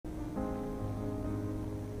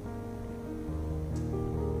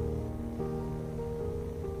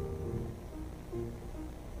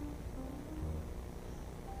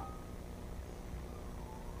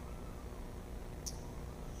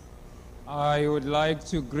I would like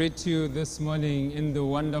to greet you this morning in the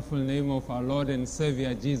wonderful name of our Lord and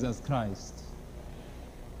Savior, Jesus Christ.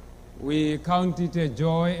 We count it a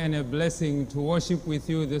joy and a blessing to worship with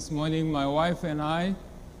you this morning. My wife and I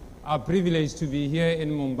are privileged to be here in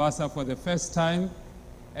Mombasa for the first time,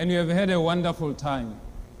 and we have had a wonderful time.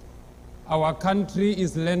 Our country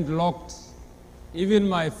is landlocked. Even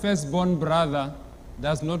my firstborn brother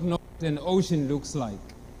does not know what an ocean looks like.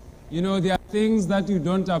 You know, there are things that you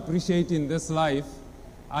don't appreciate in this life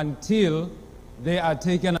until they are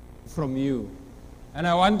taken from you. And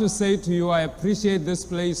I want to say to you, I appreciate this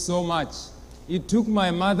place so much. It took my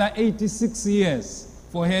mother 86 years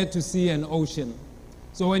for her to see an ocean.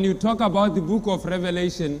 So when you talk about the book of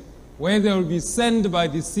Revelation, where there will be sand by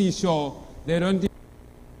the seashore, they don't know what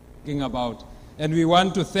they're talking about. And we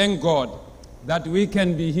want to thank God that we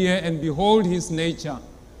can be here and behold His nature.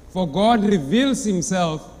 For God reveals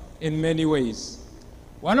Himself in many ways.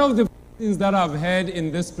 One of the things that I've heard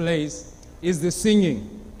in this place is the singing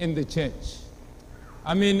in the church.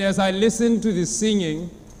 I mean, as I listen to the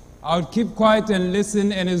singing, I would keep quiet and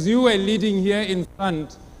listen, and as you were leading here in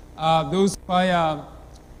front, those choir,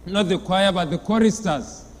 not the choir, but the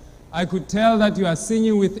choristers, I could tell that you are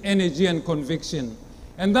singing with energy and conviction.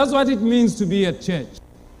 And that's what it means to be at church.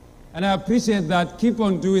 And I appreciate that. Keep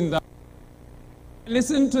on doing that.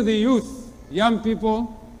 Listen to the youth, young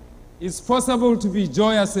people. It's possible to be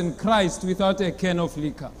joyous in Christ without a can of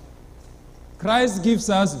liquor. Christ gives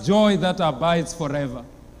us joy that abides forever.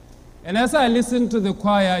 And as I listen to the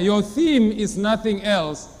choir, your theme is nothing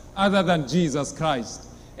else other than Jesus Christ.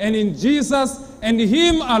 And in Jesus and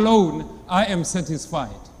Him alone, I am satisfied.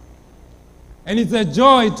 And it's a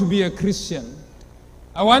joy to be a Christian.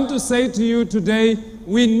 I want to say to you today,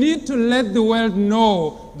 we need to let the world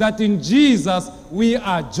know that in Jesus we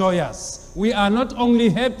are joyous. We are not only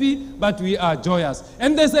happy, but we are joyous.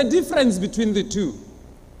 And there's a difference between the two.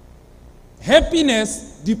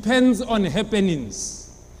 Happiness depends on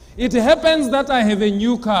happenings. It happens that I have a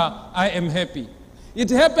new car, I am happy. It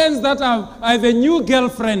happens that I have a new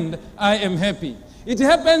girlfriend, I am happy. It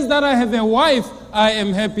happens that I have a wife, I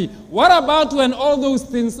am happy. What about when all those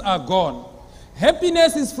things are gone?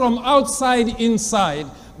 Happiness is from outside inside,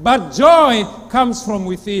 but joy comes from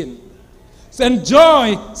within. And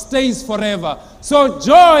joy stays forever. So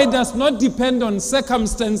joy does not depend on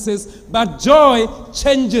circumstances, but joy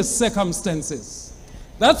changes circumstances.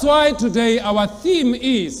 That's why today our theme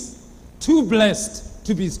is too blessed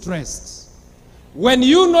to be stressed. When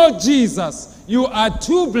you know Jesus, you are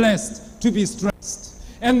too blessed to be stressed.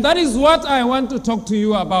 And that is what I want to talk to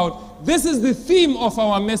you about. This is the theme of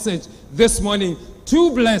our message this morning.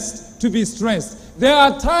 Too blessed to be stressed. There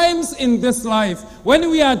are times in this life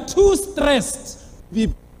when we are too stressed to be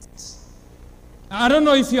blessed. I don't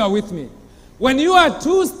know if you are with me. When you are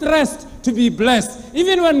too stressed to be blessed,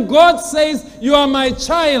 even when God says, you are my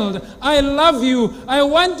child, I love you, I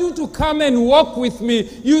want you to come and walk with me,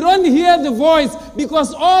 you don't hear the voice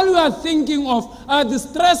because all you are thinking of are the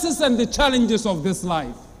stresses and the challenges of this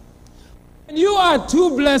life. When you are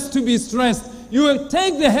too blessed to be stressed, you will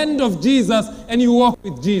take the hand of Jesus and you walk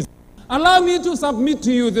with Jesus. Allow me to submit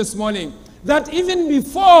to you this morning that even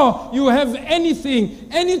before you have anything,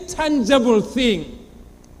 any tangible thing,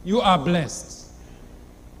 you are blessed.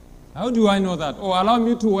 How do I know that? Oh, allow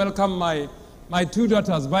me to welcome my two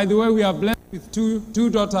daughters. By the way, we are blessed with two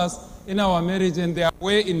daughters in our marriage, and they are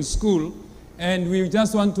away in school. And we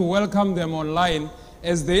just want to welcome them online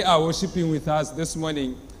as they are worshiping with us this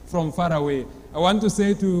morning from far away. I want to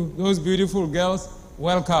say to those beautiful girls,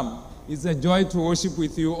 welcome. It's a joy to worship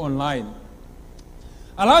with you online.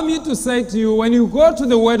 Allow me to say to you, when you go to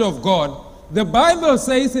the Word of God, the Bible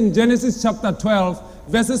says in Genesis chapter 12,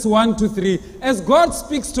 verses 1 to 3, as God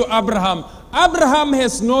speaks to Abraham, Abraham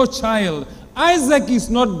has no child. Isaac is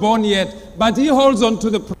not born yet, but he holds on to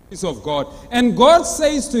the promise of God. And God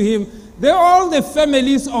says to him, all the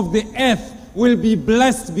families of the earth will be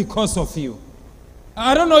blessed because of you.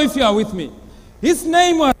 I don't know if you are with me. His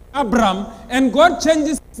name was Abram, and God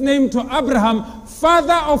changes his name to Abraham,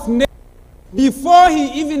 father of nations, before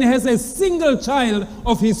he even has a single child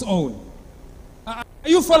of his own. Are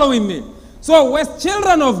you following me? So as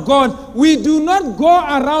children of God, we do not go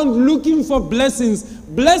around looking for blessings.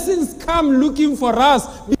 Blessings come looking for us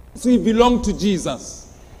because we belong to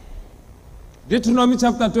Jesus. Deuteronomy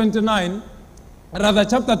chapter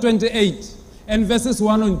 28, and verses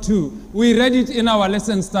 1 and 2. We read it in our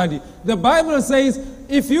lesson study. The Bible says,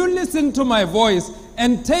 if you listen to my voice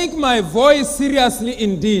and take my voice seriously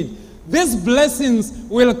indeed, these blessings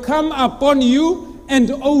will come upon you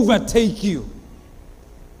and overtake you.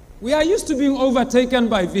 We are used to being overtaken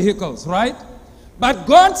by vehicles, right? But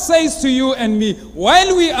God says to you and me,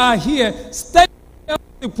 while we are here, standing in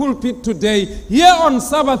the pulpit today, here on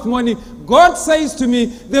Sabbath morning, God says to me,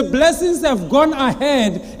 the blessings have gone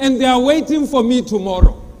ahead and they are waiting for me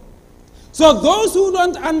tomorrow. So those who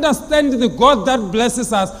don't understand the God that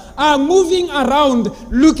blesses us are moving around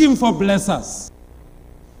looking for blessers.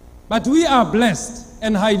 But we are blessed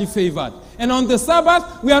and highly favored. And on the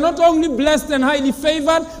Sabbath, we are not only blessed and highly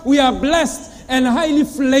favored, we are blessed and highly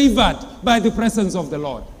flavored by the presence of the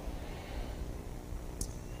Lord.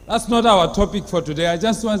 That's not our topic for today. I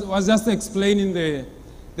was just explaining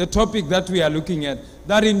the topic that we are looking at.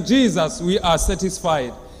 That in Jesus we are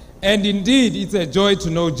satisfied. And indeed, it's a joy to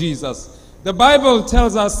know Jesus. The Bible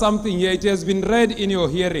tells us something here. It has been read in your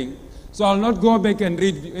hearing. So I'll not go back and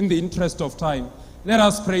read in the interest of time. Let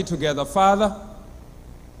us pray together. Father,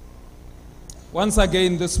 once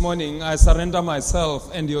again this morning, I surrender myself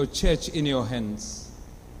and your church in your hands.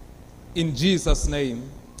 In Jesus' name,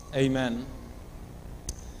 amen.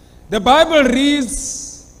 The Bible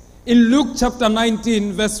reads in Luke chapter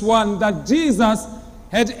 19, verse 1, that Jesus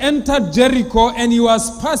had entered Jericho and he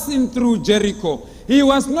was passing through Jericho. He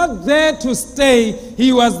was not there to stay.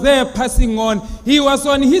 He was there passing on. He was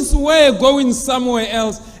on his way going somewhere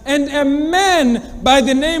else. And a man by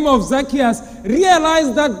the name of Zacchaeus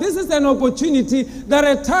realized that this is an opportunity that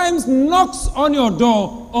at times knocks on your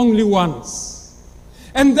door only once.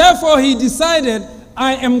 And therefore he decided,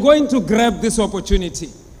 I am going to grab this opportunity.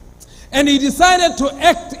 And he decided to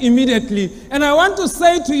act immediately. And I want to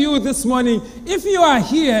say to you this morning, if you are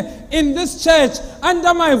here in this church,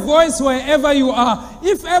 under my voice, wherever you are,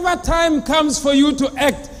 if ever time comes for you to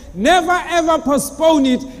act, never ever postpone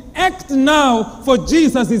it. Act now, for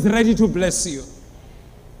Jesus is ready to bless you.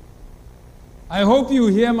 I hope you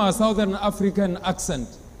hear my Southern African accent.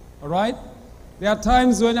 All right? There are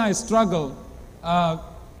times when I struggle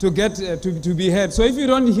to get to be heard. So if you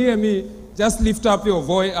don't hear me, just lift up your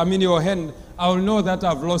voice, your hand. I will know that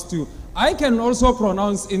I've lost you. I can also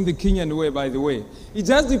pronounce in the Kenyan way, by the way. It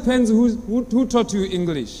just depends who taught you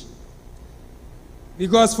English.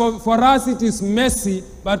 Because for us it is mercy,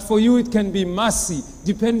 but for you it can be mercy,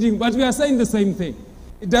 depending. But we are saying the same thing.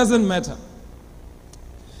 It doesn't matter.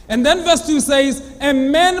 And then verse 2 says, a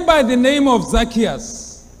man by the name of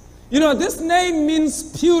Zacchaeus. This name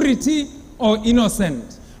means purity or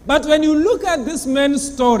innocent. But when you look at this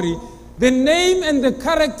man's story, the name and the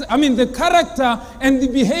character and the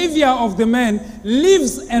behavior of the man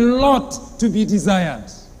leaves a lot to be desired.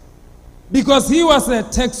 Because he was a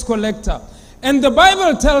tax collector. And the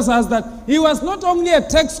Bible tells us that he was not only a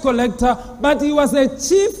tax collector, but he was a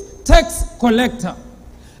chief tax collector.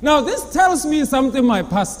 Now this tells me something, my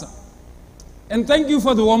pastor. And thank you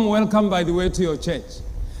for the warm welcome, by the way, to your church.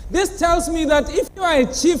 This tells me that if you are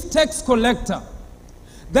a chief tax collector,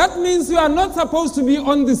 that means you are not supposed to be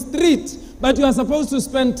on the street, but you are supposed to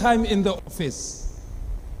spend time in the office.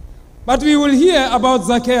 But we will hear about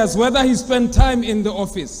Zacchaeus, whether he spent time in the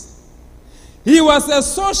office. He was a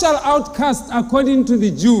social outcast according to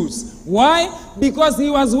the Jews. Why? Because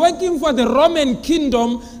he was working for the Roman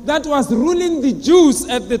kingdom that was ruling the Jews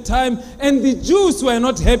at the time, and the Jews were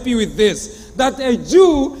not happy with this, that a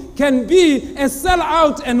Jew can be a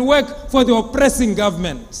sellout and work for the oppressing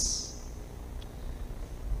government.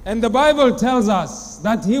 And the Bible tells us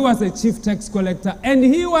that he was a chief tax collector and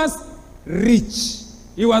he was rich.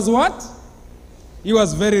 He was what? He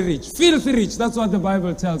was very rich. Filthy rich. That's what the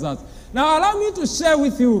Bible tells us. Now allow me to share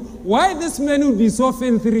with you why this man would be so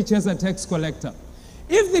filthy rich as a tax collector.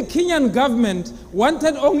 If the Kenyan government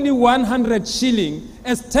wanted only 100 shilling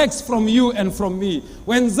as tax from you and from me,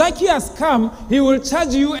 when Zacchaeus comes, he will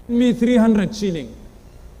charge you and me 300 shilling.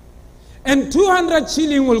 And 200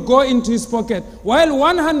 shilling will go into his pocket, while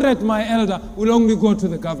 100, my elder, will only go to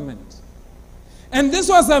the government. And this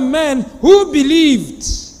was a man who believed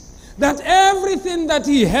that everything that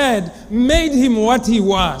he had made him what he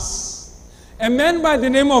was. A man by the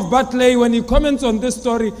name of Bartley, when he comments on this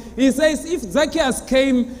story, he says, if Zacchaeus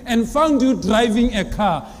came and found you driving a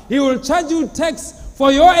car, he will charge you tax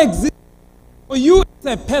for your existence, for you as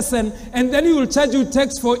a person, and then he will charge you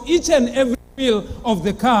tax for each and every wheel of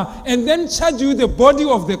the car, and then charge you the body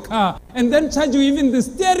of the car, and then charge you even the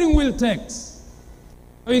steering wheel tax.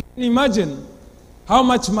 So you can imagine how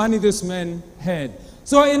much money this man had.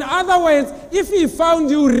 So in other words, if he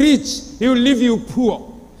found you rich, he will leave you poor.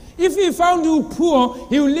 If he found you poor,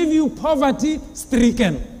 he will leave you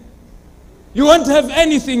poverty-stricken. You won't have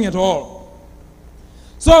anything at all.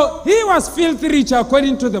 So he was filthy rich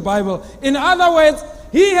according to the Bible. In other words,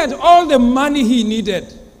 he had all the money he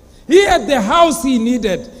needed. He had the house he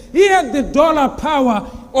needed. He had the dollar power.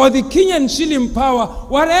 or the king and shilling power,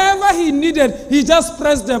 whatever he needed, he just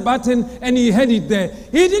pressed the button and he had it there.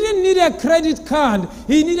 He didn't need a credit card.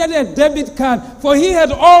 He needed a debit card, for he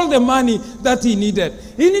had all the money that he needed.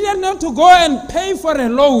 He needed not to go and pay for a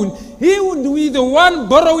loan. He would be the one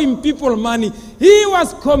borrowing people money. He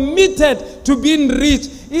was committed to being rich.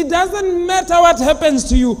 It doesn't matter what happens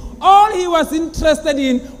to you. All he was interested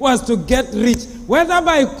in was to get rich. Whether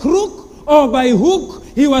by crook or by hook,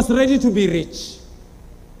 he was ready to be rich.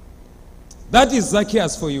 That is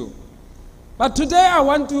Zacchaeus for you. But today I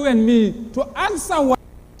want you and me to answer one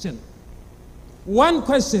question. One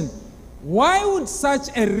question. Why would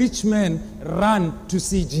such a rich man run to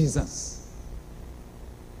see Jesus?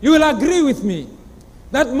 You will agree with me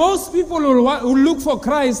that most people will look for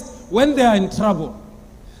Christ when they are in trouble.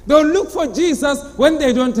 They'll look for Jesus when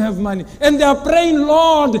they don't have money. And they are praying,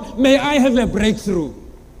 Lord, may I have a breakthrough.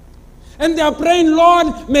 And they are praying,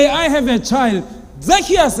 Lord, may I have a child.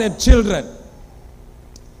 Zacchaeus had children.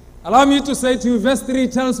 Allow me to say to you, verse 3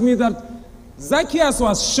 tells me that Zacchaeus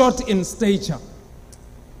was short in stature.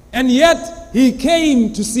 And yet he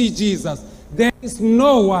came to see Jesus. There is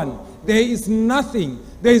no one, there is nothing,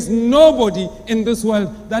 there is nobody in this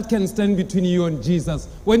world that can stand between you and Jesus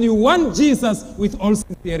when you want Jesus with all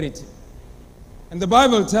sincerity. And the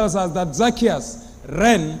Bible tells us that Zacchaeus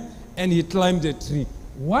ran and he climbed a tree.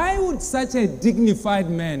 Why would such a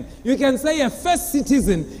dignified man, you can say a first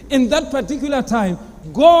citizen in that particular time,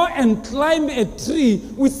 go and climb a tree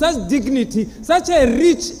with such dignity? Such a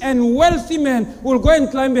rich and wealthy man will go and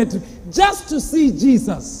climb a tree just to see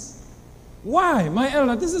Jesus. Why, my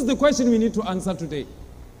elder? This is the question we need to answer today.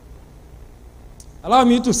 Allow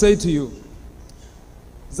me to say to you,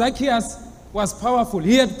 Zacchaeus was powerful.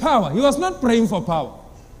 He had power. He was not praying for power.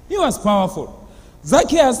 He was powerful.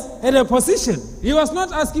 Zacchaeus had a position. He was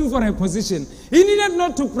not asking for a position. He needed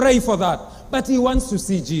not to pray for that, but he wants to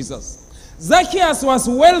see Jesus. Zacchaeus was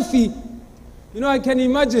wealthy. You know, I can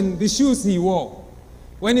imagine the shoes he wore.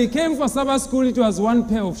 When he came for Sabbath school, it was one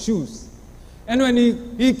pair of shoes. And when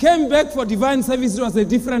he came back for divine service, it was a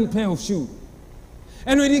different pair of shoes.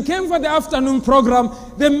 And when he came for the afternoon program,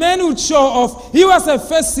 the man would show off. He was a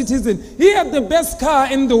first citizen. He had the best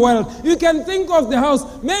car in the world. You can think of the house,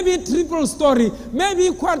 maybe triple story,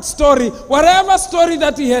 maybe quad story, whatever story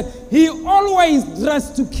that he had, he always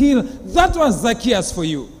dressed to kill. That was Zacchaeus for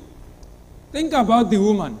you. Think about the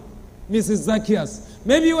woman, Mrs. Zacchaeus.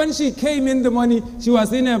 Maybe when she came in the morning, she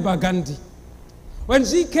was in a burgundy. When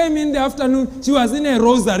she came in the afternoon, she was in a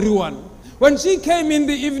rosary one. When she came in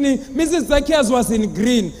the evening, Mrs. Zacchaeus was in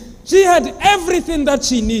green. She had everything that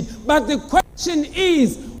she needed. But the question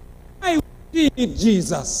is, why would he need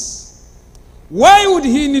Jesus? Why would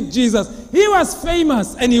he need Jesus? He was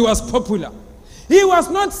famous and he was popular. He was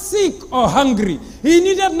not sick or hungry. He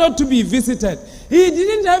needed not to be visited. He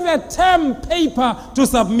didn't have a term paper to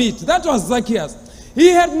submit. That was Zacchaeus. He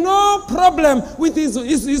had no problem with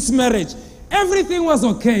his marriage. Everything was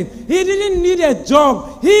okay. He didn't need a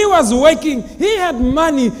job. He was working. He had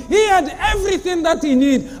money. He had everything that he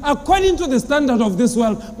needed according to the standard of this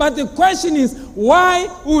world. But the question is,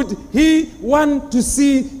 why would he want to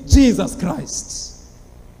see Jesus Christ?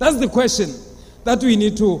 That's the question that we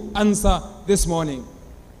need to answer this morning.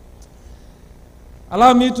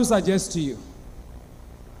 Allow me to suggest to you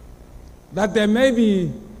that there may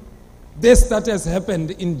be this that has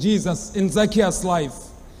happened in Zacchaeus' life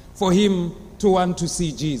for him to want to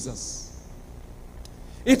see Jesus.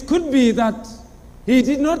 It could be that he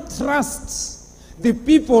did not trust the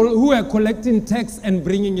people who were collecting tax and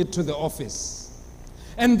bringing it to the office.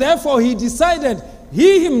 And therefore he decided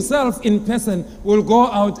he himself in person will go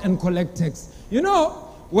out and collect tax. You know,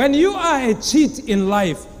 when you are a cheat in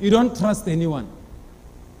life, you don't trust anyone.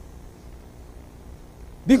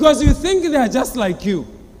 Because you think they are just like you.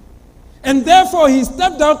 And therefore he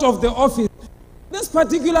stepped out of the office. This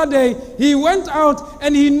particular day, he went out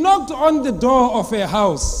and he knocked on the door of a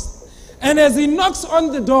house. And as he knocks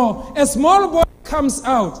on the door, a small boy comes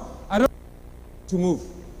out. I don't want to move.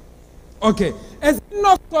 Okay. As he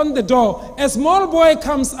knocks on the door, a small boy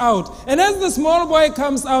comes out. And as the small boy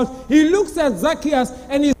comes out, he looks at Zacchaeus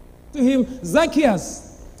and he says to him,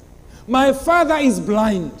 Zacchaeus, my father is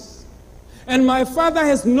blind. And my father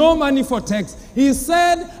has no money for tax. He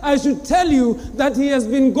said, I should tell you that he has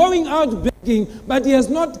been going out begging, but he has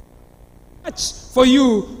not much for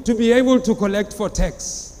you to be able to collect for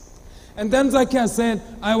tax. And then Zacchaeus said,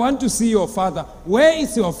 I want to see your father. Where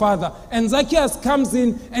is your father? And Zacchaeus comes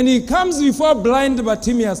in, and he comes before blind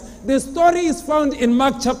Bartimaeus. The story is found in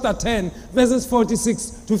Mark chapter 10, verses 46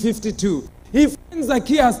 to 52. He finds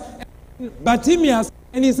Zacchaeus and Bartimaeus,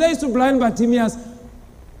 and he says to blind Bartimaeus,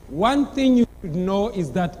 One thing you should know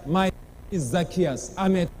is that my name is Zacchaeus.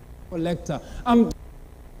 I'm a collector. I'm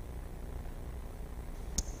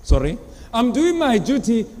doing my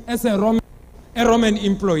duty as a Roman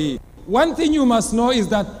employee. One thing you must know is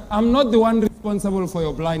that I'm not the one responsible for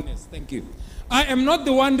your blindness. Thank you. I am not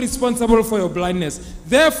the one responsible for your blindness.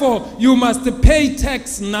 Therefore, you must pay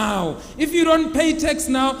tax now. If you don't pay tax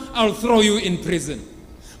now, I'll throw you in prison.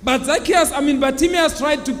 But Bartimaeus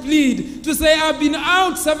tried to plead, to say, I've been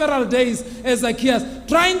out several days as Zacchaeus,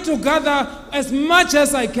 trying to gather as much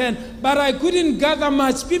as I can, but I couldn't gather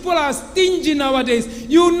much. People are stingy nowadays.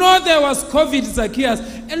 You know there was COVID, Zacchaeus,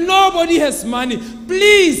 and nobody has money.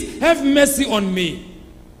 Please have mercy on me.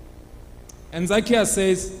 And Zacchaeus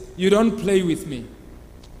says, you don't play with me.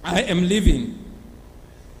 I am leaving,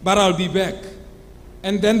 but I'll be back.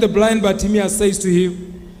 And then the blind Bartimaeus says to him,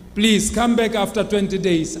 please come back after 20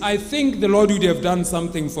 days. I think the Lord would have done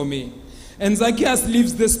something for me. And Zacchaeus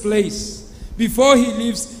leaves this place. Before he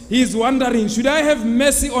leaves, he is wondering, should I have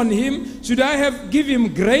mercy on him? Should I give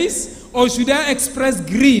him grace? Or should I express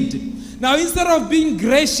greed? Now, instead of being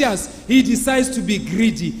gracious, he decides to be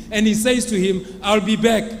greedy. And he says to him, I'll be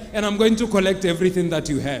back and I'm going to collect everything that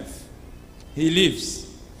you have. He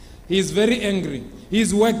leaves. He is very angry.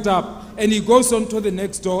 He's worked up. And he goes on to the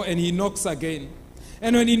next door and he knocks again.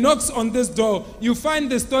 And when he knocks on this door, you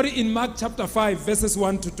find the story in Mark chapter 5, verses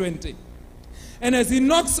 1 to 20. And as he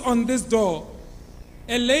knocks on this door,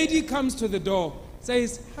 a lady comes to the door,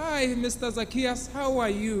 says, hi, Mr. Zacchaeus, how are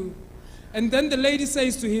you? And then the lady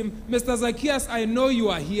says to him, Mr. Zacchaeus, I know you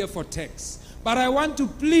are here for tax, but I want to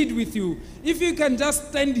plead with you. If you can just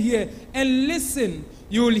stand here and listen,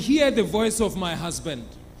 you will hear the voice of my husband.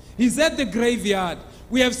 He's at the graveyard.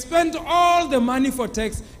 We have spent all the money for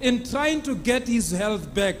tax in trying to get his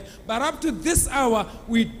health back. But up to this hour,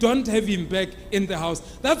 we don't have him back in the house.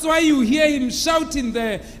 That's why you hear him shouting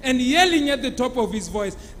there and yelling at the top of his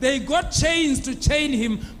voice. They got chains to chain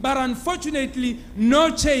him, but unfortunately,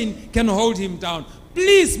 no chain can hold him down.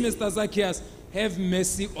 Please, Mr. Zacchaeus, have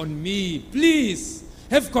mercy on me. Please,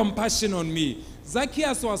 have compassion on me.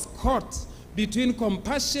 Zacchaeus was caught between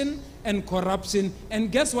compassion and corruption.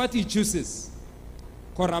 And guess what he chooses?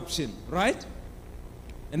 Corruption, right?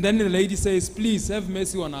 And then the lady says, please have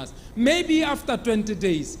mercy on us. Maybe after 20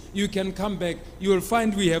 days, you can come back. You will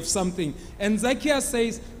find we have something. And Zacchaeus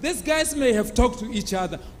says, these guys may have talked to each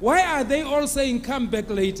other. Why are they all saying, come back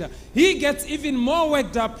later? He gets even more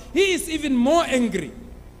worked up. He is even more angry.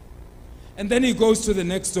 And then he goes to the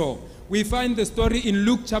next door. We find the story in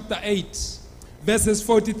Luke chapter 8, verses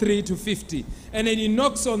 43 to 50. And then he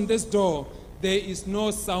knocks on this door. There is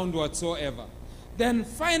no sound whatsoever. Then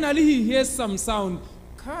finally he hears some sound,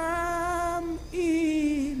 come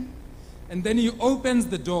in. And then he opens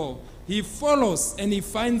the door. He follows and he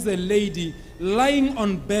finds a lady lying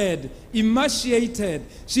on bed, emaciated.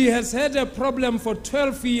 She has had a problem for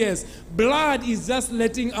 12 years. Blood is just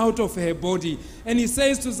letting out of her body. And he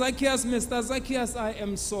says to Zacchaeus, Mr. Zacchaeus, I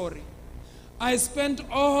am sorry. I spent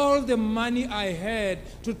all the money I had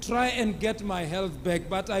to try and get my health back,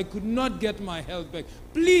 but I could not get my health back.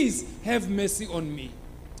 Please have mercy on me.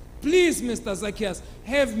 Please, Mr. Zacchaeus,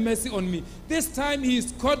 have mercy on me. This time he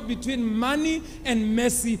is caught between money and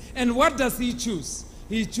mercy. And what does he choose?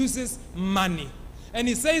 He chooses money. And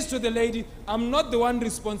he says to the lady, I'm not the one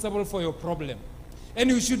responsible for your problem. And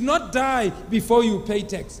you should not die before you pay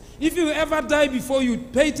tax. If you ever die before you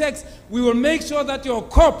pay tax, we will make sure that your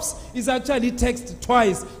corpse is actually taxed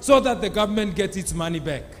twice so that the government gets its money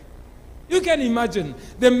back. You can imagine,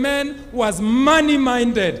 the man was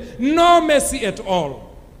money-minded, no mercy at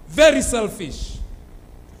all, very selfish.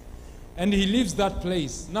 And he leaves that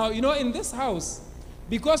place. Now, you know, in this house,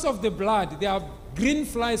 because of the blood, there are green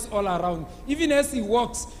flies all around. Even as he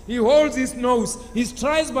walks, he holds his nose. He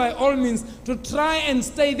tries by all means to try and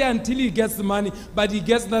stay there until he gets the money, but he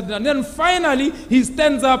gets that. And then finally, he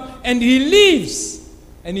stands up and he leaves.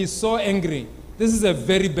 And he's so angry. This is a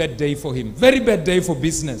very bad day for him. Very bad day for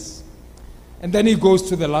business. And then he goes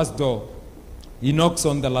to the last door. He knocks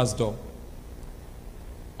on the last door.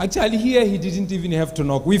 Actually, here he didn't even have to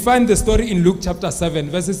knock. We find the story in Luke chapter 7,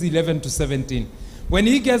 verses 11 to 17. When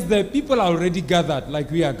he gets there, people are already gathered, like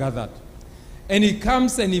we are gathered. And he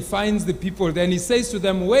comes and he finds the people. Then he says to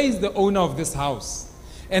them, where is the owner of this house?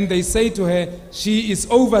 And they say to her, she is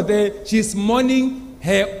over there. She is mourning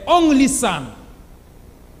her only son.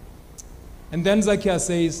 And then Zacchaeus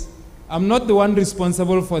says, I'm not the one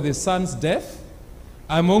responsible for the son's death.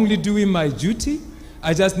 I'm only doing my duty.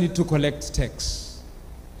 I just need to collect tax.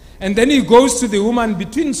 And then he goes to the woman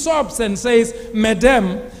between sobs and says,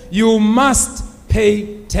 Madam, you must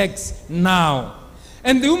pay tax now.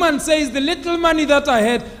 And the woman says, the little money that I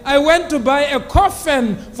had, I went to buy a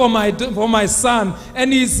coffin for my son.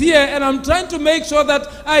 And he's here, and I'm trying to make sure that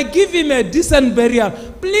I give him a decent burial.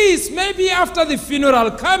 Please, maybe after the funeral,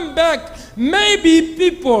 come back. Maybe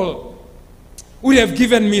people would have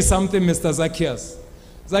given me something, Mr. Zacchaeus.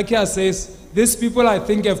 Zacchaeus says, these people, I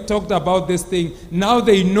think, have talked about this thing. Now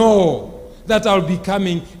they know that I'll be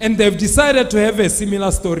coming, and they've decided to have a similar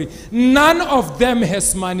story. None of them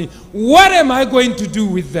has money. What am I going to do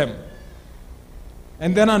with them?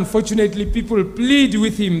 And then, unfortunately, people plead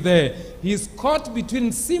with him there. He's caught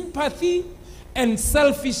between sympathy and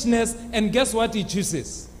selfishness, and guess what he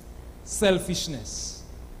chooses? Selfishness.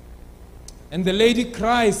 And the lady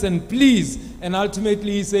cries and pleads, and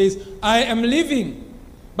ultimately he says, I am leaving.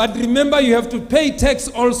 But remember, you have to pay tax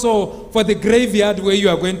also for the graveyard where you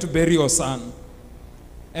are going to bury your son.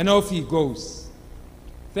 And off he goes.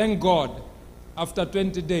 Thank God, after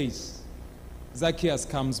 20 days, Zacchaeus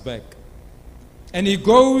comes back. And he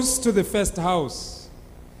goes to the first house.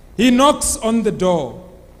 He knocks on the door.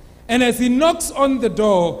 And as he knocks on the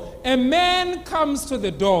door, a man comes to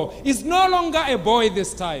the door. He's no longer a boy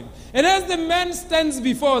this time. And as the man stands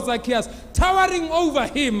before Zacchaeus, towering over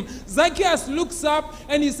him, Zacchaeus looks up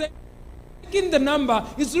and he says, in the number,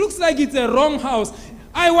 it looks like it's a wrong house.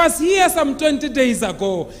 I was here some 20 days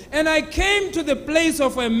ago, and I came to the place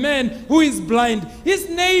of a man who is blind. His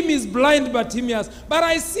name is Blind Bartimaeus, but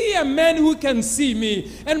I see a man who can see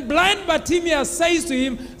me. And Blind Bartimaeus says to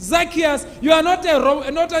him, Zacchaeus, you are not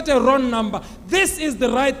at a wrong number. This is the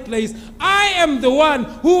right place. I am the one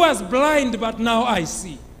who was blind, but now I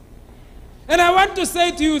see. And I want to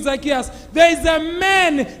say to you, Zacchaeus, there is a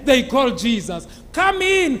man they call Jesus. Come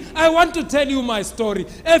in. I want to tell you my story.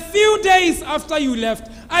 A few days after you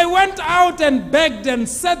left, I went out and begged and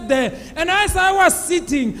sat there. And as I was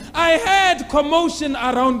sitting, I heard commotion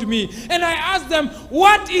around me. And I asked them,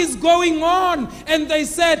 what is going on? And they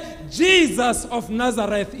said, Jesus of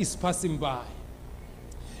Nazareth is passing by.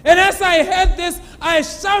 And as I heard this, I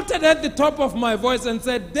shouted at the top of my voice and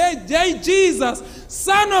said, Jesus,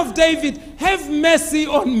 Son of David, have mercy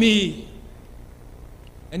on me.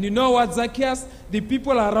 And you know what, Zacchaeus? The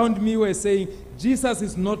people around me were saying, Jesus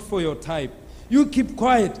is not for your type. You keep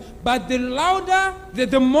quiet. But the louder,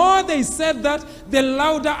 the more they said that, the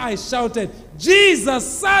louder I shouted,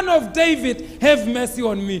 Jesus, Son of David, have mercy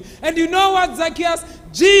on me. And you know what, Zacchaeus?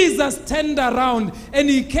 Jesus turned around and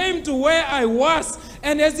he came to where I was.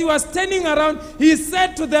 And as he was turning around, he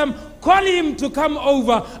said to them, call him to come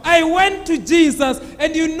over. I went to Jesus,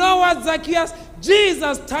 and you know what, Zacchaeus?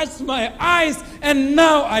 Jesus touched my eyes, and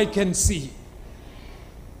now I can see.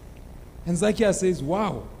 And Zacchaeus says,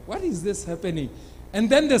 wow, what is this happening? And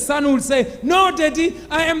then the son will say, no, Daddy,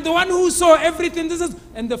 I am the one who saw everything.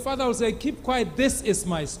 And the father will say, keep quiet, this is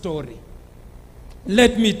my story.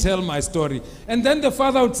 Let me tell my story. And then the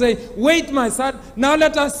father would say, wait, my son, now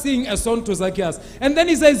let us sing a song to Zacchaeus. And then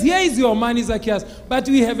he says, here is your money, Zacchaeus, but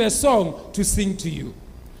we have a song to sing to you.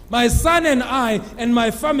 My son and I and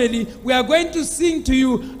my family, we are going to sing to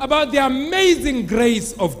you about the amazing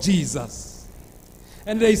grace of Jesus.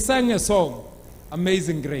 And they sang a song,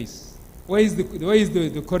 Amazing Grace. Where is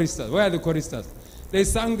the choristers? Where are the choristers? They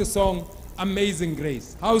sang the song, Amazing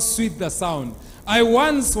Grace. How sweet the sound. I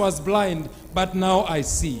once was blind, but now I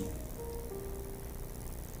see.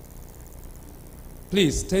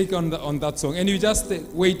 Please take on that song. And you just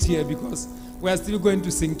wait here because we are still going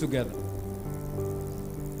to sing together.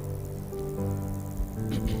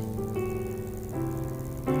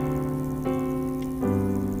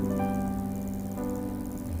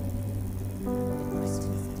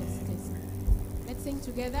 Let's sing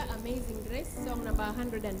together Amazing Grace, song number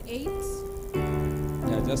 108.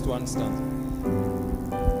 Yeah, just one stanza.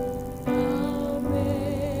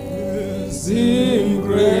 Amazing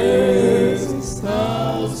grace,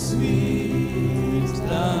 how sweet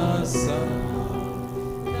the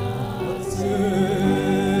sound that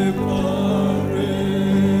saved a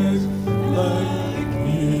wretch like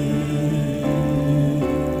me.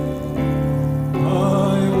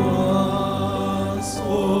 I once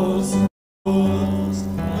was lost,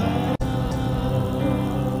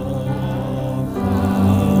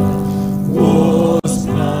 was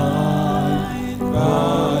blind,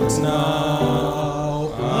 but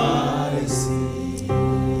now I see.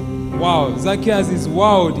 Wow, Zacchaeus is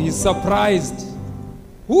wowed. He's surprised.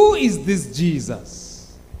 Who is this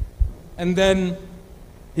Jesus? And then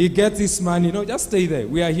he gets his money. No, just stay there.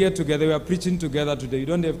 We are here together. We are preaching together today. You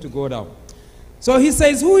don't have to go down. So he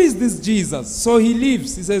says, who is this Jesus? So he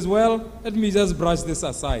leaves. He says, well, let me just brush this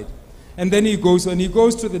aside. And then he goes to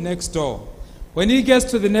the next door. When he gets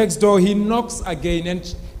to the next door, he knocks again.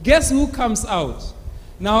 And guess who comes out?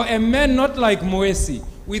 Now, a man not like Moesi,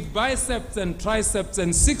 with biceps and triceps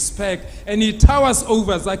and six-pack, and he towers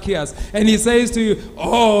over Zacchaeus, and he says to you,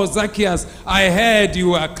 "Oh, Zacchaeus, I heard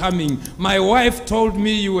you were coming. My wife told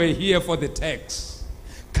me you were here for the tax.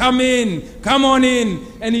 Come in, come on in."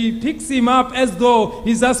 And he picks him up as though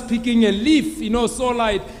he's just picking a leaf, so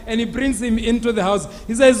light, and he brings him into the house.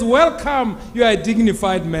 He says, "Welcome, you are a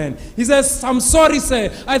dignified man." He says, "I'm sorry,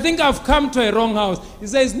 sir, I think I've come to a wrong house." He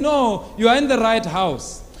says, "No, you are in the right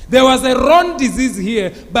house. There was a wrong disease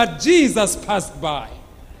here, but Jesus passed by."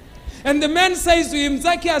 And the man says to him,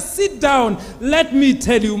 "Zacchaeus, sit down, let me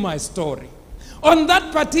tell you my story." On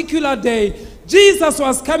that particular day, Jesus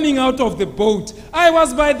was coming out of the boat. I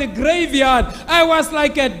was by the graveyard. I was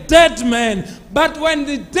like a dead man. But when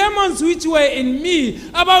the demons which were in me,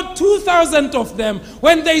 about 2,000 of them,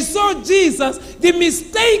 when they saw Jesus, the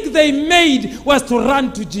mistake they made was to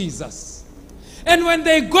run to Jesus. And when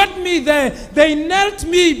they got me there, they knelt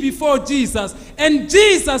me before Jesus. And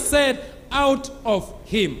Jesus said, "Out of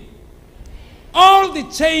him." All the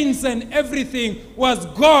chains and everything was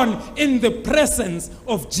gone in the presence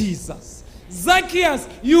of Jesus. "Zacchaeus,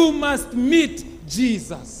 you must meet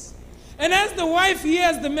Jesus." And as the wife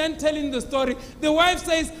hears the man telling the story, the wife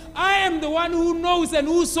says, "I am the one who knows and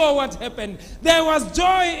who saw what happened. There was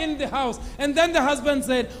joy in the house." And then the husband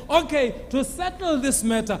said, "Okay, to settle this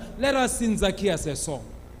matter, let us sing Zacchaeus a song."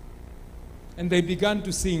 And they began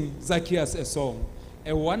to sing Zacchaeus a song.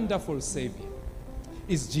 "A wonderful Savior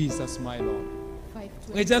is Jesus, my Lord."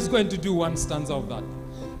 We're just going to do one stanza of that.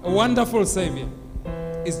 "A wonderful Savior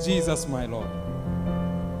is Jesus, my Lord."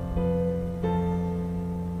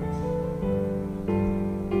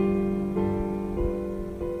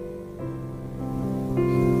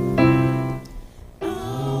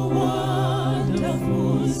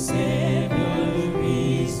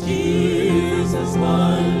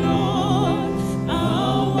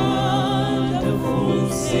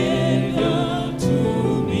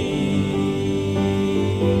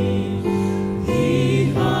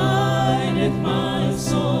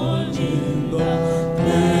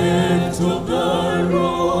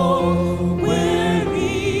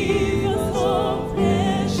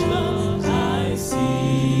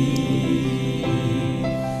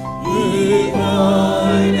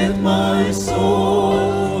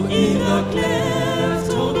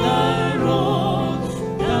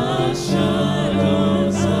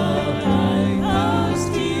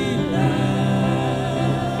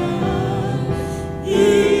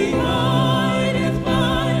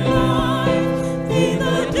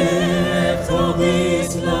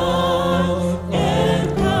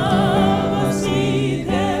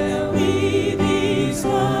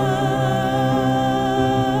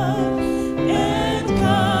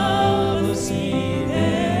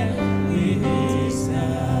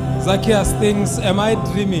 Zacchaeus thinks, "Am I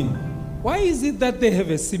dreaming? Why is it that they have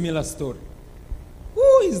a similar story?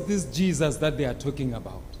 Who is this Jesus that they are talking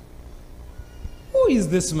about? Who is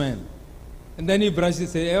this man?" And then he brushes and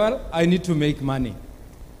says, "Well, I need to make money."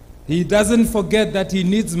 He doesn't forget that he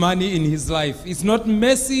needs money in his life. It's not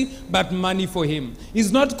mercy, but money for him.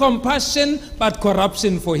 It's not compassion, but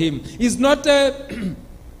corruption for him. It's not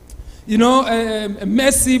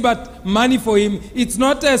mercy, but money for him. It's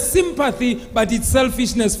not a sympathy, but it's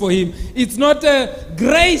selfishness for him. It's not a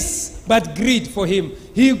grace, but greed for him.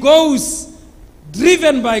 He goes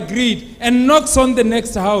driven by greed and knocks on the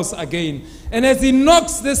next house again. And as he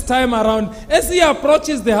knocks this time around, as he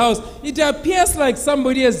approaches the house, it appears like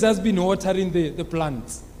somebody has just been watering the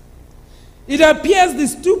plants. It appears the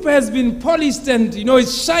stoop has been polished and,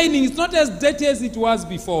 it's shining. It's not as dirty as it was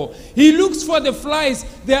before. He looks for the flies.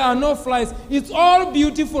 There are no flies. It's all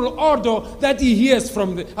beautiful odor that he hears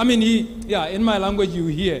from in my language you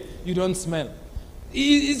hear, you don't smell.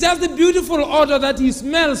 It's just the beautiful odor that he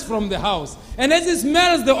smells from the house. And as he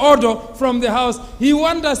smells the odor from the house, he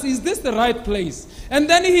wonders, is this the right place? And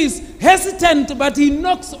then he's hesitant, but he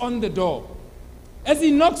knocks on the door. As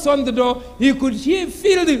he knocks on the door, he could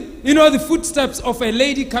feel the footsteps of a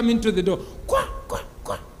lady coming to the door. Quack, quack,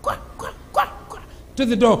 quack, quack, quack, quack, quack, to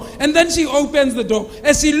the door. And then she opens the door.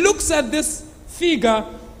 As she looks at this figure,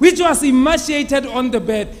 which was emaciated on the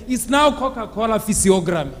bed, it's now Coca-Cola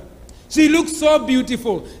physiognomy. She looks so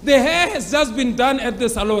beautiful. The hair has just been done at the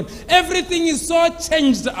salon. Everything is so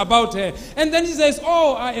changed about her. And then she says,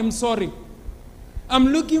 "Oh, I am sorry. I'm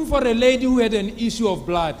looking for a lady who had an issue of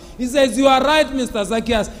blood." He says, "You are right, Mr.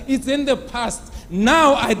 Zacchaeus. It's in the past.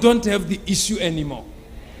 Now I don't have the issue anymore.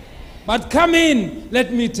 But come in,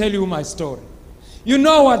 let me tell you my story." You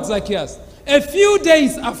know what, Zacchaeus? A few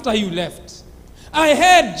days after you left, I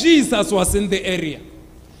heard Jesus was in the area.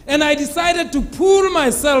 And I decided to pull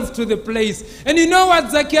myself to the place. And you know what,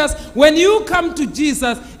 Zacchaeus? When you come to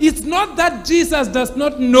Jesus, it's not that Jesus does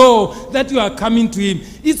not know that you are coming to him.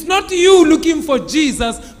 It's not you looking for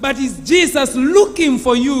Jesus, but it's Jesus looking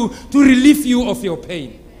for you to relieve you of your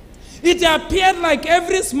pain. It appeared like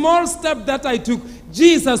every small step that I took,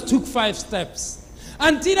 Jesus took 5 steps.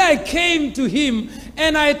 Until I came to him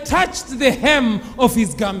and I touched the hem of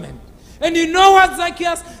his garment. And you know what,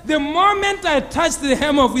 Zacchaeus? The moment I touched the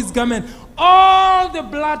hem of his garment, all the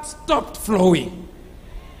blood stopped flowing.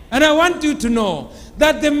 And I want you to know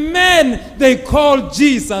that the man they call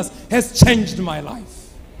Jesus has changed my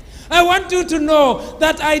life. I want you to know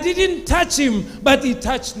that I didn't touch him, but he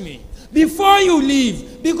touched me. Before you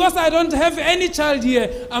leave, because I don't have any child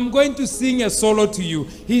here, I'm going to sing a solo to you.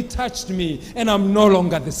 He touched me, and I'm no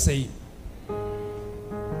longer the same.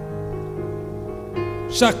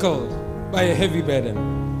 Shackled by a heavy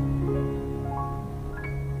burden.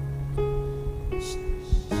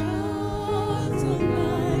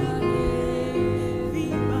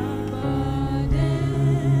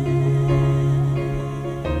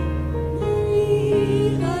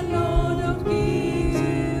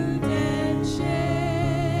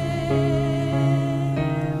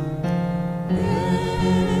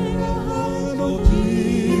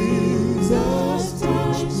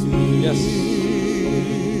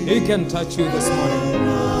 He can touch you this morning.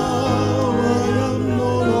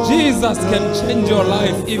 Jesus can change your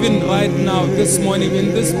life even right now, this morning,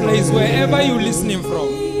 in this place, wherever you're listening from.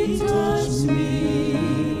 He touched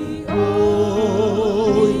me.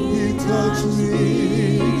 Oh, he touched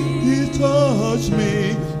me. He touched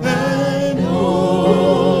me. And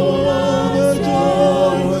oh, the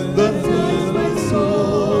joy that filled my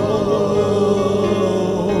soul.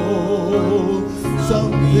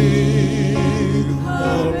 Something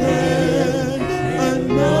happened, and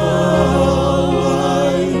now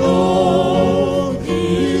I know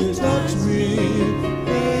he touched me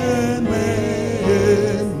and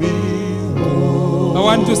made me whole. I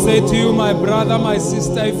want to say to you, my brother, my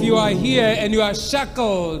sister, if you are here and you are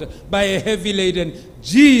shackled by a heavy laden,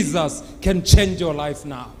 Jesus can change your life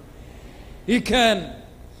now. He can.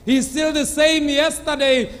 He's still the same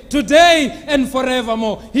yesterday, today, and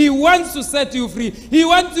forevermore. He wants to set you free. He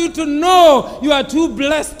wants you to know you are too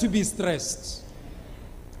blessed to be stressed.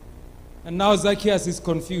 And now Zacchaeus is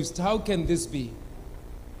confused. How can this be?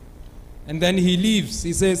 And then he leaves.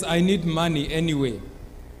 He says, I need money anyway.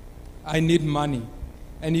 I need money.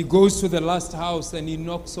 And he goes to the last house and he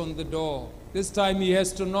knocks on the door. This time he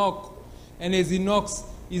has to knock. And as he knocks,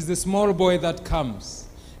 is the small boy that comes.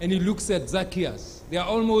 And he looks at Zacchaeus. They are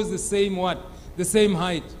almost the same the same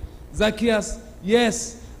height. Zacchaeus,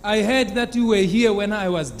 yes, I heard that you were here when I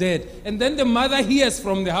was dead. And then the mother hears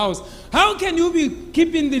from the house. How can you be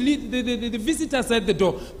keeping the visitors at the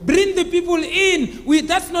door? Bring the people in.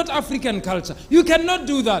 That's not African culture. You cannot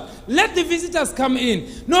do that. Let the visitors come in.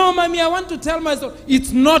 No, mommy, I want to tell my story.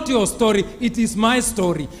 It's not your story. It is my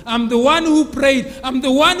story. I'm the one who prayed. I'm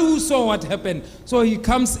the one who saw what happened. So he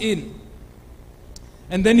comes in.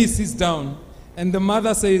 And then he sits down. And the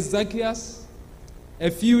mother says, Zacchaeus, a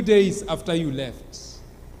few days after you left,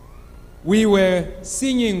 we were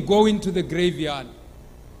singing, going to the graveyard.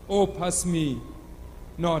 Oh, pass me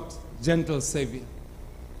not, gentle Savior.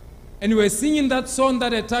 And we were singing that song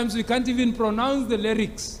that at times we can't even pronounce the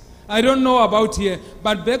lyrics. I don't know about here,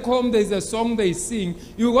 but back home there's a song they sing.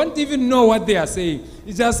 You won't even know what they are saying.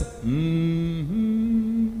 It's just,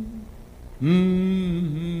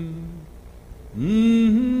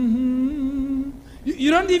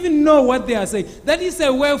 You don't even know what they are saying. That is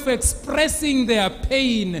a way of expressing their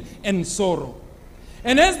pain and sorrow.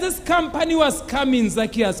 And as this company was coming,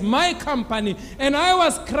 Zacchaeus, my company, and I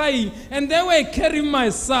was crying, and they were carrying my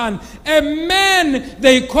son, a man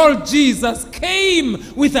they called Jesus came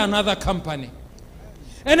with another company.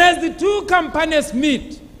 And as the two companies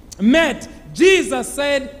met, Jesus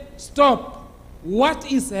said, stop.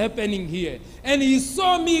 What is happening here? And he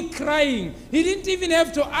saw me crying. He didn't even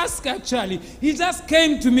have to ask, actually. He just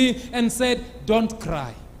came to me and said, don't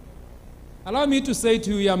cry. Allow me to say to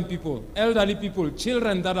you, young people, elderly people,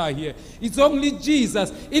 children that are here, it's only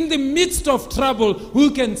Jesus in the midst of trouble who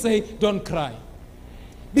can say, don't cry.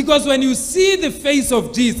 Because when you see the face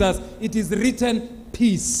of Jesus, it is written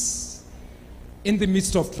peace in the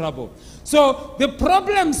midst of trouble. So the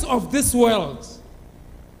problems of this world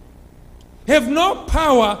have no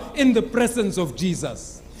power in the presence of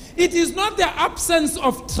Jesus. It is not the absence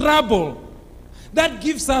of trouble that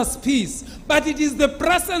gives us peace, but it is the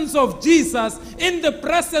presence of Jesus in the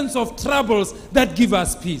presence of troubles that give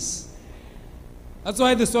us peace. That's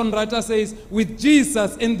why the songwriter says, with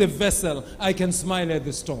Jesus in the vessel, I can smile at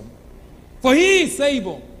the storm. For he is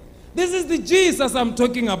able. This is the Jesus I'm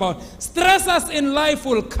talking about. Stresses in life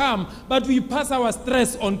will come, but we pass our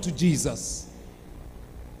stress on to Jesus.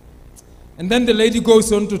 And then the lady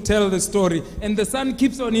goes on to tell the story, and the son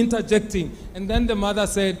keeps on interjecting. And then the mother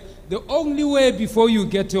said, the only way before you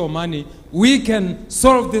get your money, we can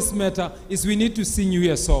solve this matter, is we need to sing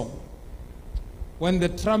you a song. When the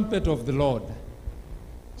trumpet of the Lord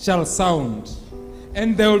shall sound,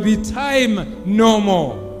 and there will be time no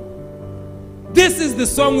more. This is the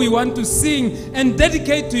song we want to sing and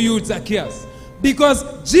dedicate to you, Zacchaeus, because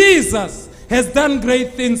Jesus has done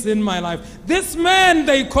great things in my life. This man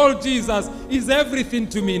they call Jesus is everything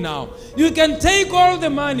to me now. You can take all the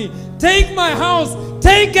money, take my house,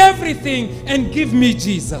 take everything, and give me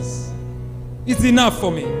Jesus. It's enough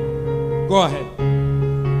for me. Go ahead.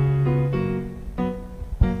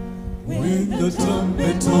 When the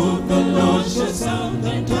trumpet of the Lord shall sound,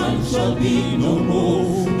 and time shall be no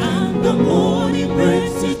more, and the morning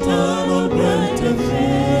breaks eternal, bright and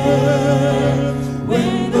fair.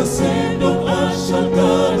 When the sand of us shall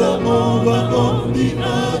gather over on the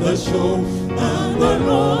other shore, and the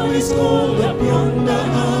roll is called up yonder,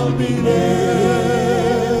 I'll be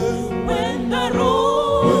there. When the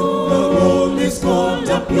roll is called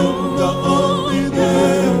up yonder, I'll be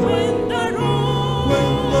there. When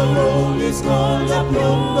the roll is called up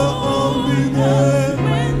yonder, I'll be there.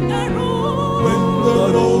 When the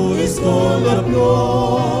roll is called up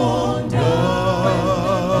yonder,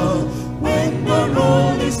 when the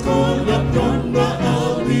roll is called up yonder,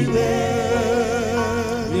 I'll be there.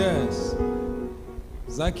 Yes.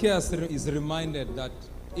 Zacchaeus is reminded that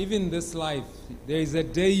even in this life, there is a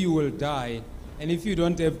day you will die, and if you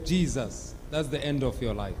don't have Jesus, that's the end of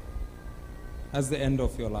your life. That's the end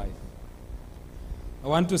of your life. I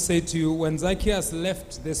want to say to you, when Zacchaeus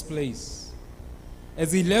left this place,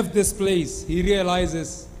 as he left this place, he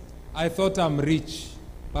realizes, I thought I'm rich,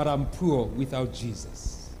 but I'm poor without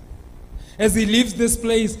Jesus. As he leaves this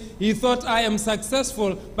place, he thought I am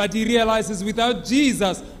successful, but he realizes without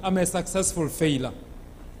Jesus, I'm a successful failure.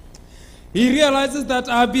 He realizes that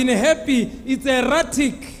I've been happy, it's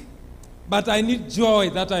erratic, but I need joy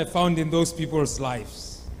that I found in those people's lives.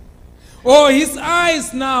 Oh, his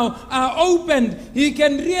eyes now are opened. He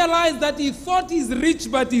can realize that he thought he's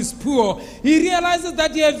rich, but he's poor. He realizes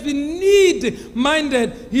that he has been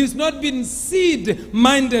need-minded. He's not been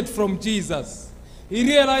seed-minded from Jesus. He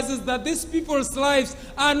realizes that these people's lives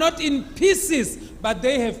are not in pieces, but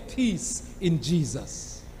they have peace in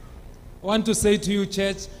Jesus. I want to say to you,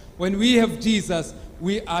 church, when we have Jesus,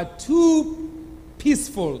 we are too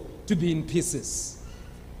peaceful to be in pieces.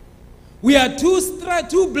 We are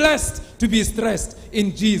too blessed to be stressed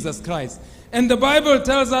in Jesus Christ. And the Bible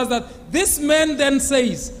tells us that this man then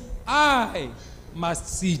says, I must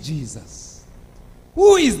see Jesus.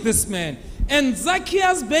 Who is this man? And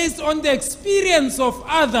Zacchaeus, based on the experience of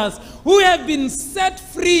others who have been set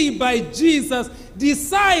free by Jesus,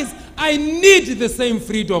 decides, I need the same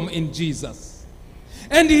freedom in Jesus.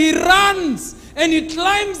 And he runs and he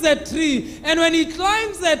climbs a tree. And when he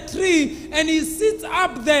climbs a tree and he sits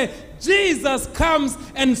up there, Jesus comes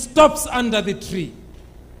and stops under the tree.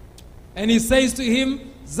 And he says to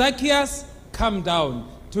him, Zacchaeus, come down.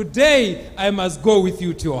 Today I must go with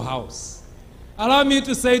you to your house. Allow me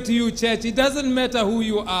to say to you, church, it doesn't matter who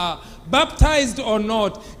you are, baptized or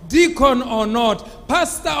not, deacon or not,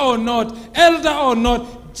 pastor or not, elder or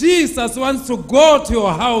not, Jesus wants to go to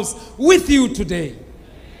your house with you today.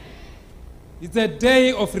 It's a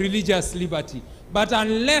day of religious liberty. But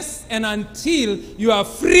unless and until you are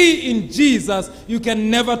free in Jesus, you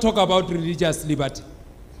can never talk about religious liberty.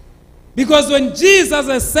 Because when Jesus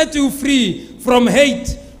has set you free from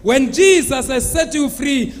hate, when Jesus has set you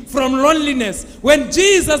free from loneliness, when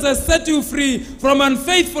Jesus has set you free from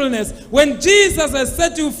unfaithfulness, when Jesus has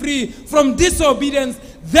set you free from disobedience,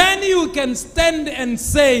 then you can stand and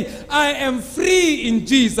say, I am free in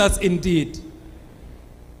Jesus indeed.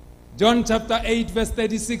 John chapter 8 verse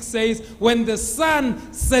 36 says, when the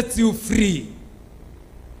Son sets you free.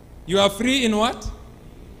 You are free in what?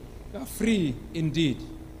 You are free indeed.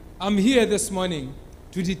 I'm here this morning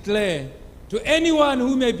to declare to anyone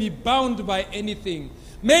who may be bound by anything.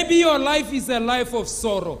 Maybe your life is a life of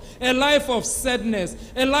sorrow, a life of sadness,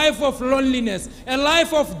 a life of loneliness, a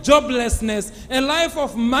life of joblessness, a life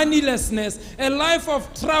of moneylessness, a life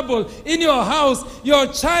of trouble in your house. Your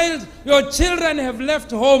children have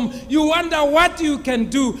left home. You wonder what you can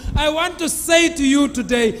do. I want to say to you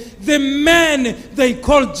today, the man they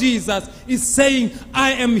call Jesus is saying,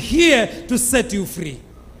 I am here to set you free.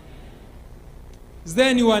 Is there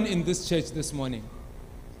anyone in this church this morning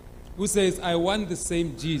who says, I want the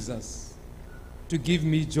same Jesus to give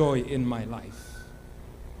me joy in my life.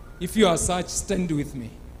 If you are such, stand with me.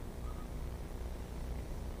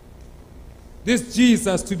 This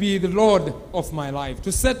Jesus to be the Lord of my life,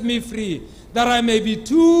 to set me free, that I may be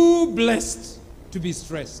too blessed to be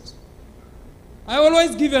stressed. I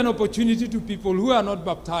always give an opportunity to people who are not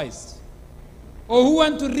baptized or who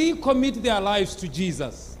want to recommit their lives to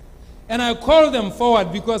Jesus. And I call them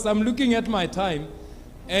forward because I'm looking at my time,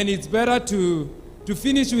 and it's better to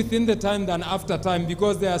finish within the time than after time,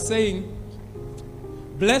 because they are saying,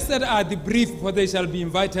 blessed are the brief, for they shall be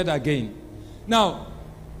invited again. Now,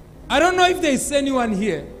 I don't know if there is anyone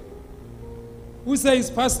here who says,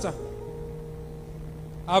 Pastor,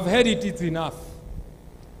 I've heard it, it's enough.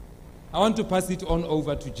 I want to pass it on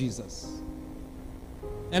over to Jesus.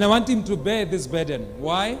 And I want him to bear this burden.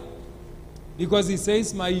 Why? Because he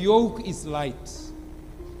says, my yoke is light.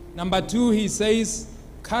 Number 2, he says,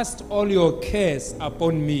 cast all your cares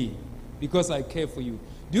upon me because I care for you.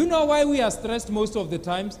 Do you know why we are stressed most of the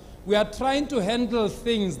times? We are trying to handle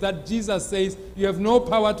things that Jesus says, you have no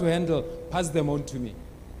power to handle. Pass them on to me.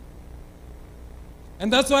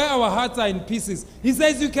 And that's why our hearts are in pieces. He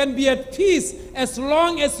says you can be at peace as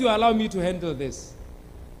long as you allow me to handle this.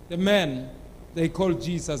 The man they called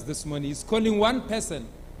Jesus this morning is calling one person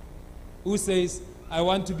who says, I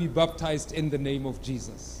want to be baptized in the name of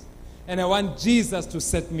Jesus. And I want Jesus to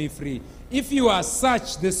set me free. If you are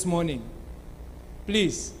such this morning,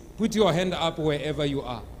 please put your hand up wherever you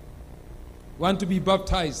are. Want to be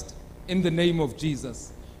baptized in the name of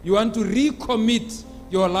Jesus. You want to recommit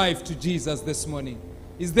your life to Jesus this morning.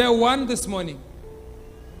 Is there one this morning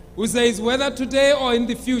who says, whether today or in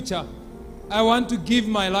the future, I want to give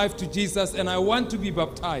my life to Jesus and I want to be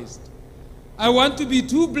baptized. I want to be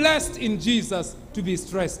too blessed in Jesus to be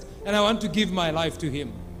stressed, and I want to give my life to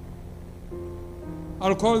him.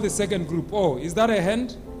 I'll call the second group. Oh, is that a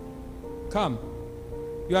hand? Come.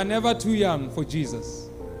 You are never too young for Jesus.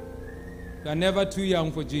 You are never too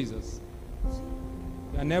young for Jesus.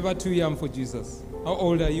 You are never too young for Jesus. How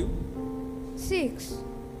old are you? 6.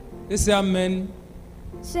 This young man.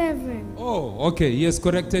 7. Oh, okay. He has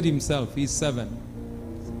corrected himself. He's 7.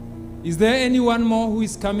 Is there anyone more who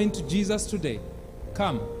is coming to Jesus today?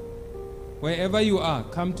 Come. Wherever you are,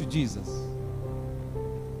 come to Jesus.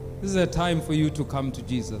 This is a time for you to come to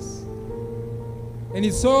Jesus. And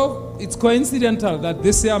it's coincidental that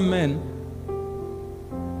this young man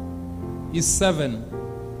is 7.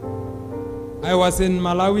 I was in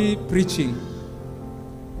Malawi preaching,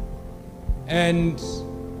 and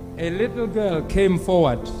a little girl came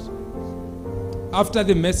forward after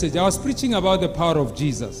the message. I was preaching about the power of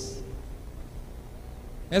Jesus.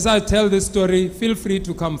 As I tell this story, feel free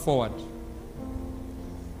to come forward.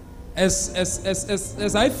 As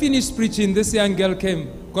I finished preaching, this young girl came.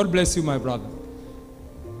 God bless you, my brother.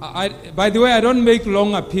 By the way, I don't make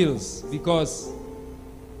long appeals because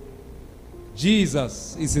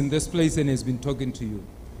Jesus is in this place and has been talking to you.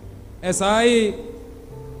 As I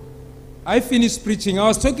finished preaching, I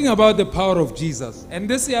was talking about the power of Jesus. And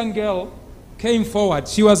this young girl came forward.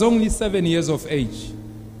 She was only 7 years of age.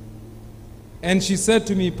 And she said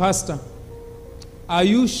to me, Pastor, are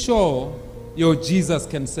you sure your Jesus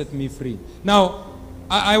can set me free? Now,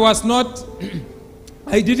 I was not,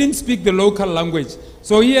 I didn't speak the local language.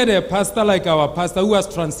 So he had a pastor like our pastor who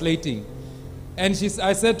was translating. And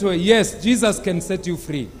I said to her, yes, Jesus can set you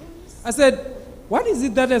free. I said, what is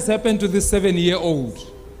it that has happened to this 7-year-old?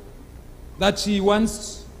 That she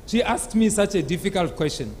asked me such a difficult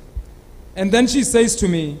question. And then she says to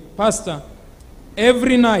me, Pastor,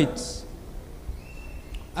 every night,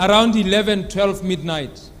 around 11, 12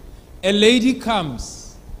 midnight, a lady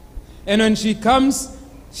comes. And when she comes,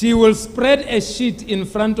 she will spread a sheet in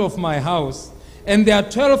front of my house. And there are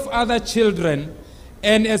 12 other children.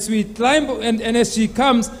 And as we climb, and as she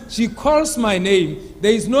comes, she calls my name.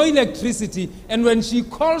 There is no electricity. And when she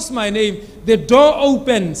calls my name, the door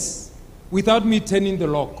opens without me turning the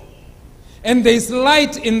lock. And there is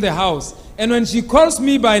light in the house. And when she calls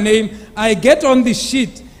me by name, I get on the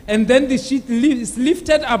sheet. And then the sheet is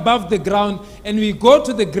lifted above the ground, and we go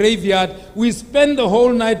to the graveyard. We spend the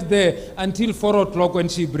whole night there until 4 o'clock when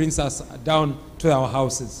she brings us down to our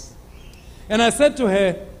houses. And I said to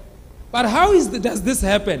her, but how does this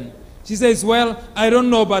happen? She says, well, I don't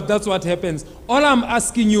know, but that's what happens. All I'm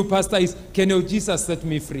asking you, Pastor, is can your Jesus set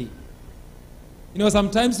me free? You know,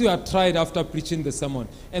 sometimes you are tried after preaching the sermon.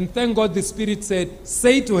 And thank God the Spirit said,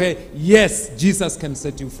 say to her, yes, Jesus can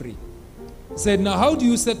set you free. He said, now how do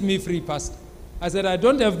you set me free, Pastor? I said, I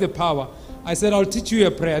don't have the power. I said, I'll teach you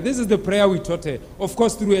a prayer. This is the prayer we taught her, of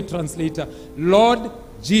course, through a translator. Lord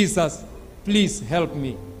Jesus, please help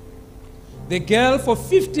me. The girl, for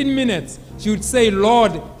 15 minutes, she would say,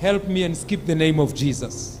 Lord, help me, and skip the name of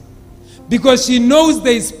Jesus. Because she knows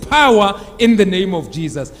there is power in the name of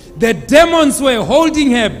Jesus. The demons were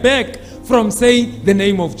holding her back from saying the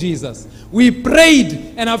name of Jesus. We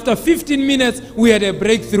prayed, and after 15 minutes, we had a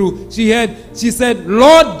breakthrough. She said,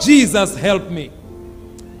 Lord Jesus, help me.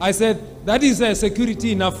 I said, that is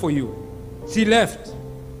security enough for you. She left.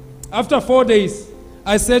 After 4 days,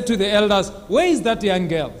 I said to the elders, where is that young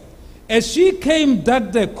girl? As she came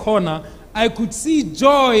down the corner, I could see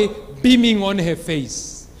joy beaming on her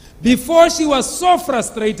face. Before, she was so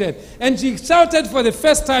frustrated, and she shouted for the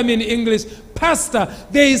first time in English, Pastor,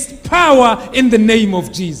 there is power in the name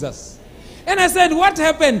of Jesus. And I said, what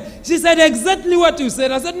happened? She said, exactly what you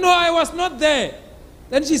said. I said, no, I was not there.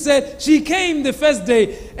 Then she said, she came the first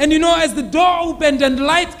day. And as the door opened and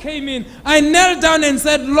light came in, I knelt down and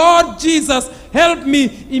said, Lord Jesus, help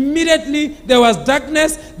me. Immediately, there was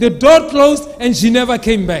darkness, the door closed, and she never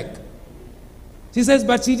came back. She says,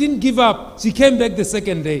 but she didn't give up. She came back the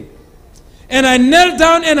second day. And I knelt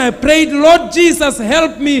down and I prayed, Lord Jesus,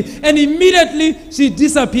 help me. And immediately she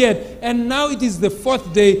disappeared. And now it is the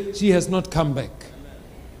 4th day she has not come back.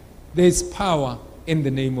 There is power in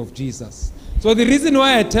the name of Jesus. So the reason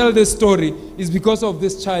why I tell this story is because of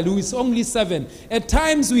this child who is only 7. At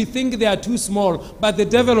times we think they are too small, but the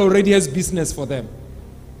devil already has business for them.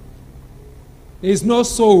 There is no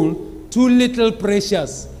soul too little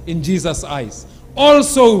precious in Jesus' eyes. All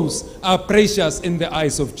souls are precious in the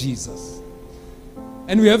eyes of Jesus.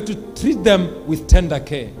 And we have to treat them with tender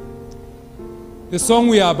care. The song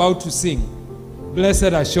we are about to sing,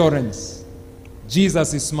 Blessed Assurance,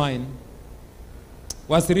 Jesus is Mine,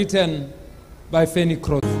 was written by Fanny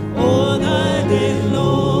Crosby. All the day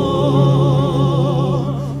long.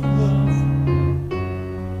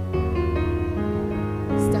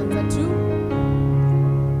 Stanza 2.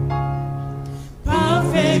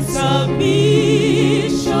 Perfect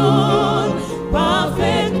submission,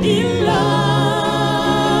 perfect delight,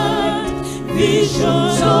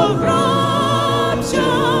 visions of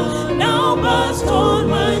rapture now burst on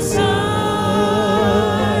my sight.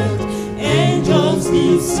 Angels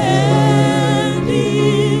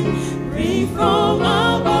descending, bring from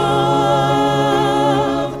above,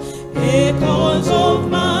 echoes of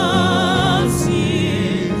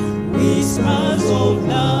mercy, whispers of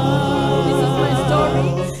love.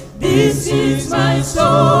 This is my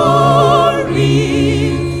story,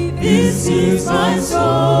 this is my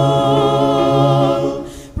song,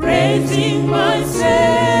 praising my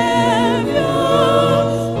Savior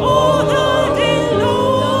all the day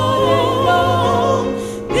long.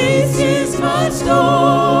 This is my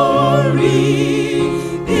story,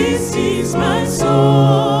 this is my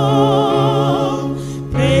song,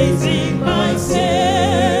 praising my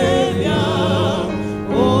Savior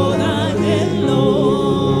all the day long.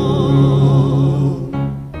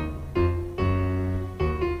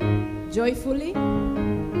 Joyfully.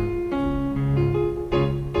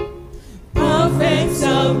 Perfect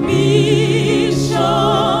submission,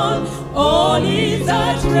 all is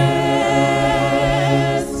at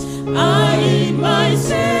rest. I in my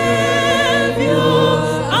Savior,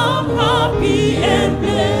 I'm happy and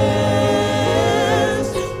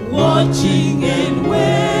blessed. Watching and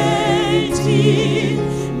waiting,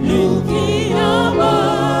 looking above,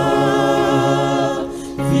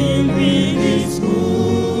 filled with His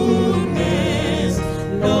goodness,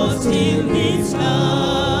 lost in His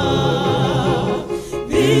love.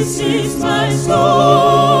 This is my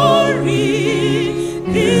story,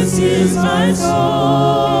 this is my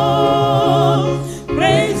song,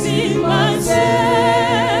 praising my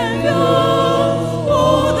Savior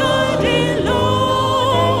all the day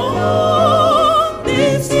long.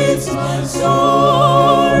 This is my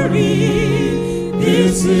story,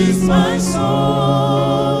 this is my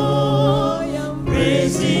song,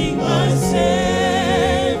 praising my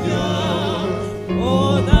Savior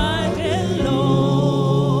all the day long.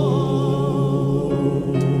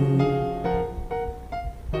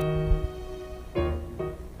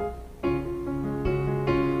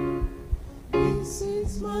 This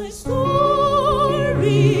is my story,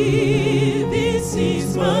 this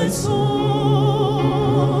is my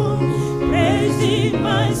song, praising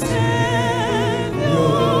my Savior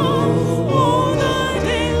all the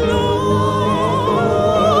day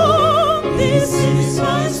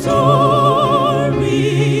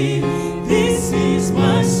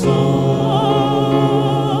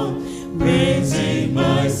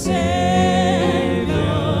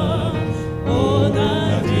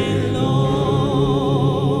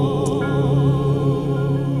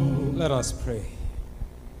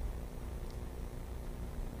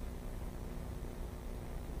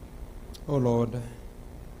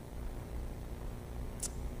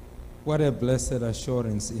What a blessed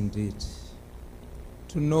assurance indeed,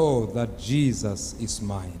 to know that Jesus is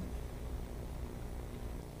mine.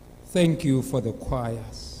 Thank you for the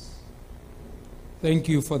choirs. Thank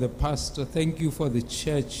you for the pastor. Thank you for the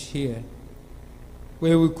church here,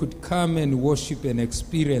 where we could come and worship and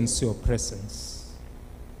experience your presence.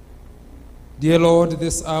 Dear Lord,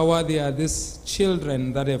 this hour there are these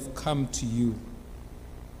children that have come to you,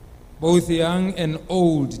 both young and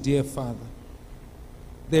old, dear Father.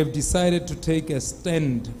 They've decided to take a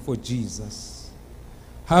stand for Jesus.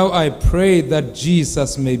 How I pray that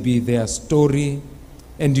Jesus may be their story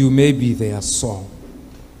and you may be their song.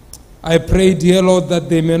 I pray, dear Lord, that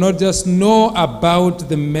they may not just know about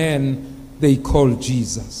the man they call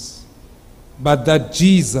Jesus, but that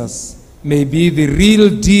Jesus may be the real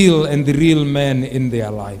deal and the real man in their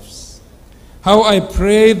lives. How I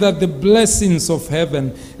pray that the blessings of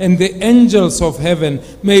heaven and the angels of heaven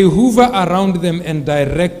may hover around them and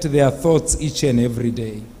direct their thoughts each and every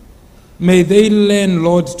day. May they learn,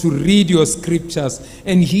 Lord, to read your scriptures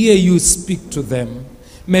and hear you speak to them.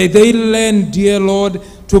 May they learn, dear Lord,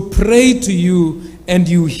 to pray to you and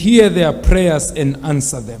you hear their prayers and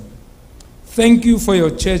answer them. Thank you for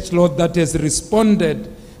your church, Lord, that has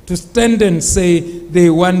responded to stand and say they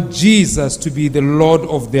want Jesus to be the Lord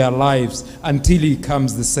of their lives until he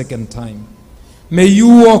comes the second time. May you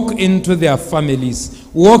walk into their families,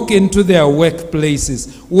 walk into their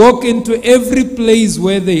workplaces, walk into every place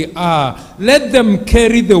where they are. Let them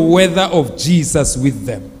carry the weather of Jesus with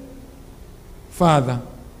them. Father,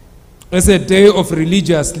 as a day of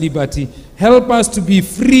religious liberty, help us to be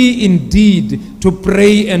free indeed to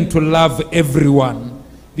pray and to love everyone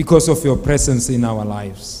because of your presence in our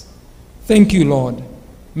lives. Thank you, Lord.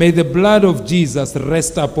 May the blood of Jesus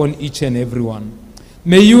rest upon each and every one.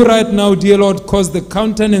 May you right now, dear Lord, cause the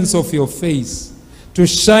countenance of your face to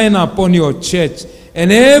shine upon your church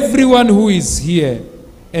and everyone who is here,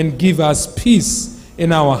 and give us peace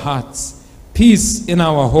in our hearts, peace in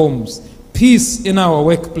our homes, peace in our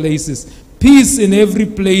workplaces, peace in every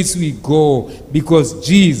place we go, because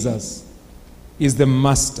Jesus is the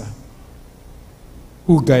master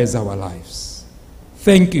who guides our lives.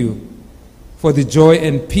 Thank you for the joy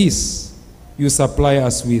and peace you supply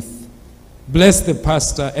us with. Bless the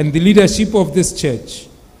pastor and the leadership of this church.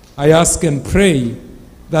 I ask and pray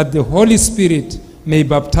that the Holy Spirit may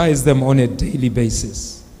baptize them on a daily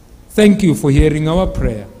basis. Thank you for hearing our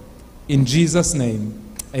prayer. In Jesus'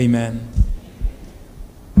 name, amen.